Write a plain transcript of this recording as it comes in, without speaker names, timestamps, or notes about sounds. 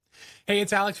Hey,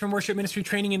 it's Alex from Worship Ministry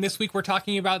Training, and this week we're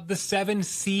talking about the 7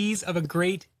 C's of a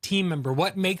great team member.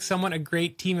 What makes someone a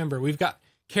great team member? We've got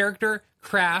character,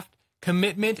 craft,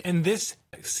 commitment, and this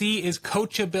C is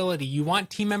coachability. You want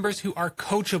team members who are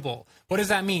coachable. What does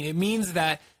that mean? It means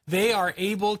that they are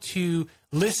able to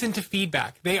listen to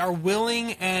feedback. They are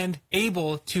willing and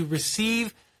able to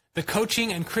receive the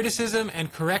coaching and criticism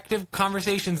and corrective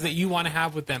conversations that you want to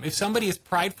have with them. If somebody is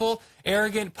prideful,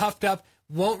 arrogant, puffed up,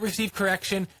 won't receive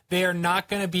correction, they are not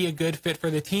going to be a good fit for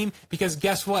the team, because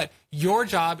guess what? Your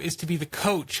job is to be the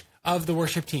coach of the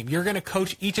worship team. You're going to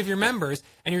coach each of your members,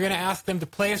 and you're going to ask them to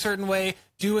play a certain way,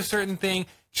 do a certain thing,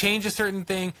 change a certain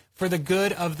thing for the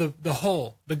good of the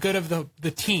whole, the good of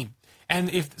the team. And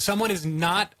if someone is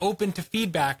not open to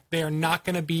feedback, they are not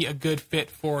going to be a good fit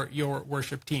for your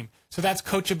worship team. So that's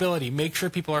coachability. Make sure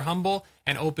people are humble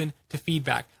and open to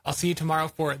feedback. I'll see you tomorrow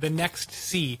for the next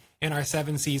C in our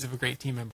 7 C's of a great team member.